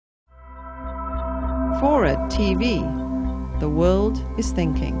Forward TV. The world is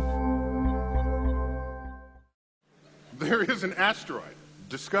thinking. There is an asteroid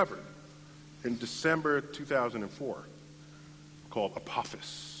discovered in December 2004 called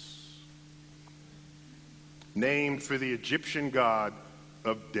Apophus, named for the Egyptian god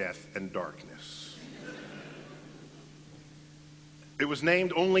of death and darkness. It was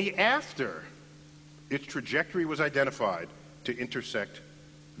named only after its trajectory was identified to intersect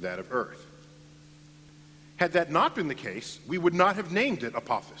that of Earth. Had that not been the case, we would not have named it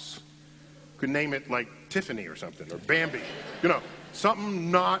Apophus. Could name it like Tiffany or something, or Bambi,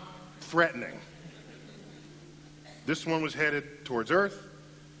 something not threatening. This one was headed towards Earth,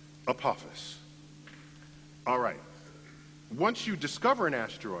 Apophus. All right. Once you discover an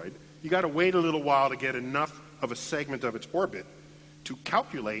asteroid, you got to wait a little while to get enough of a segment of its orbit to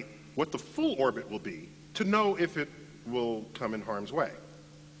calculate what the full orbit will be to know if it will come in harm's way.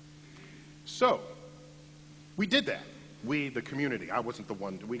 So, we did that. We, the community. I wasn't the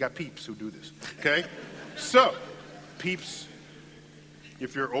one. We got peeps who do this. Okay? So, peeps,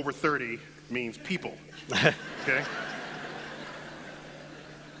 if you're over 30, means people. Okay?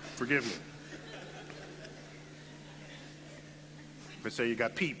 Forgive me. If I say you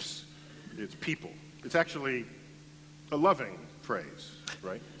got peeps, it's people. It's actually a loving phrase,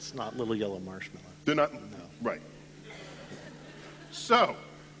 right? It's not little yellow marshmallow. They're not? No. Right. So,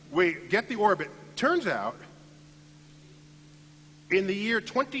 we get the orbit. Turns out, in the year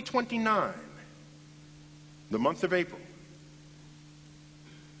 2029, the month of April,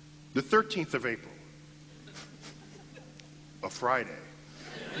 the 13th of April, a Friday,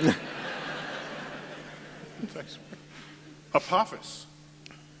 Apophis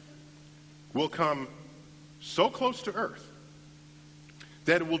will come so close to Earth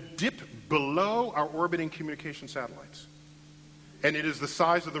that it will dip below our orbiting communication satellites. And it is the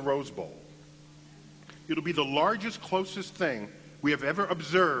size of the Rose Bowl. It'll be the largest, closest thing we have ever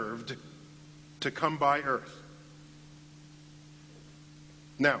observed to come by Earth.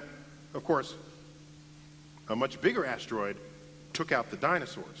 Now, of course, a much bigger asteroid took out the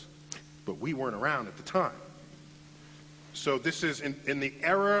dinosaurs, but we weren't around at the time. So this is in the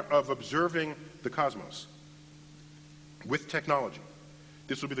era of observing the cosmos with technology.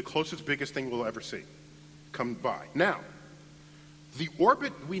 This will be the closest, biggest thing we'll ever see come by. Now, the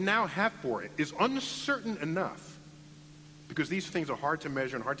orbit we now have for it is uncertain enough, because these things are hard to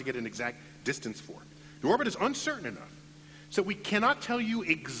measure and hard to get an exact distance for. The orbit is uncertain enough, so we cannot tell you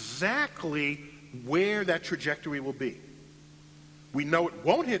exactly where that trajectory will be. We know it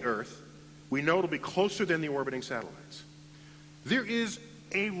won't hit Earth. We know it'll be closer than the orbiting satellites. There is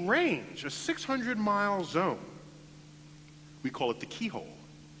a range, a 600-mile zone. We call it the keyhole.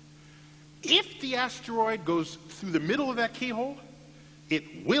 If the asteroid goes through the middle of that keyhole,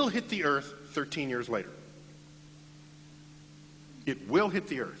 it will hit the Earth 13 years later. It will hit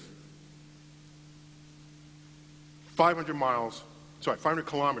the Earth. 500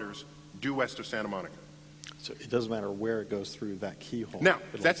 kilometers due west of Santa Monica. So it doesn't matter where it goes through that keyhole. Now,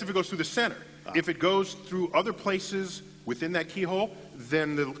 that's if it goes through the center. If it goes through other places within that keyhole,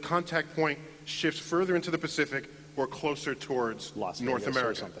 then the contact point shifts further into the Pacific or closer towards North America.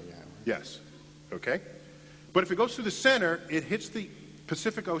 Or something, yeah. Yes. Okay? But if it goes through the center, it hits the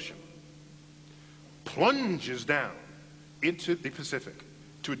Pacific Ocean, plunges down into the Pacific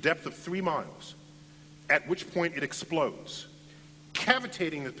to a depth of 3 miles, at which point it explodes,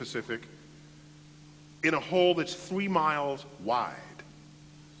 cavitating the Pacific in a hole that's 3 miles wide,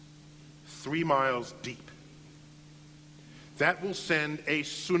 3 miles deep. That will send a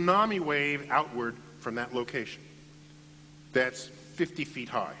tsunami wave outward from that location. That's 50 feet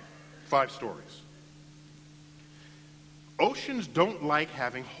high, 5 stories. Oceans don't like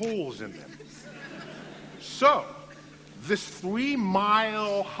having holes in them. So, this 3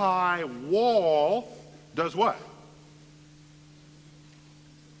 mile high wall does what?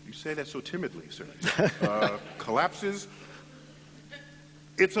 You say that so timidly, sir. Collapses.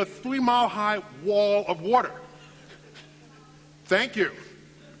 It's a 3 mile high wall of water. Thank you.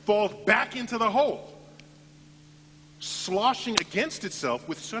 Falls back into the hole, sloshing against itself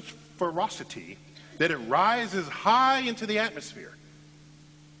with such ferocity that it rises high into the atmosphere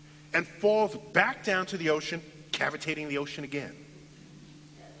and falls back down to the ocean, cavitating the ocean again.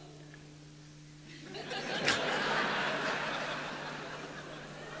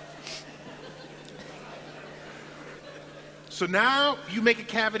 So now you make a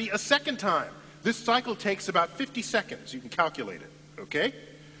cavity a second time. This cycle takes about 50 seconds. You can calculate it, okay?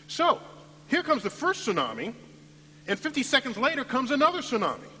 So here comes the first tsunami, and 50 seconds later comes another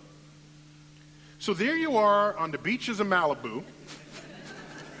tsunami. So there you are on the beaches of Malibu,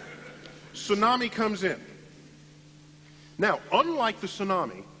 Tsunami comes in. Now, unlike the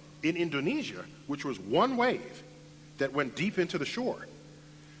tsunami in Indonesia, which was one wave that went deep into the shore,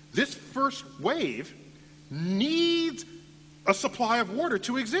 this first wave needs a supply of water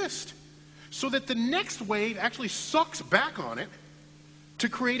to exist, so that the next wave actually sucks back on it to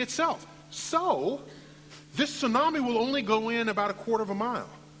create itself. So, this tsunami will only go in about 1/4 of a mile.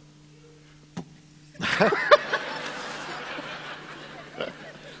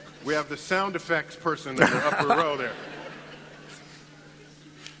 We have the sound effects person in the upper row there.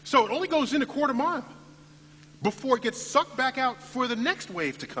 So it only goes in 1/4 mile before it gets sucked back out for the next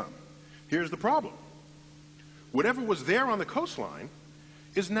wave to come. Here's the problem. Whatever was there on the coastline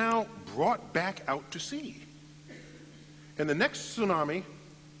is now brought back out to sea. And the next tsunami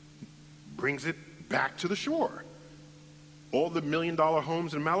brings it back to the shore. All the $1 million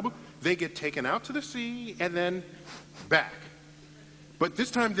homes in Malibu, they get taken out to the sea and then back. But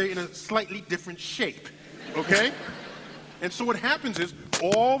this time they're in a slightly different shape, okay? And so what happens is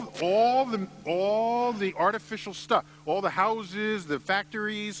all the artificial stuff, all the houses, the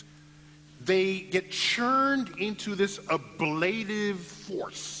factories, they get churned into this ablative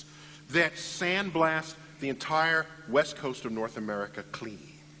force that sandblasts the entire west coast of North America clean.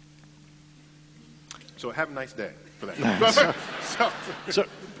 So have a nice day for that.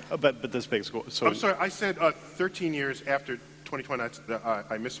 But this begs. So I'm sorry, I said 13 years after 2020.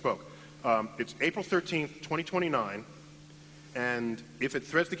 I misspoke. It's April 13th, 2029, and if it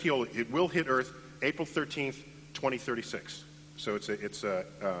threads the keel, it will hit Earth April 13th, 2036. So it's a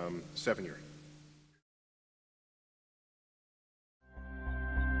 7-year.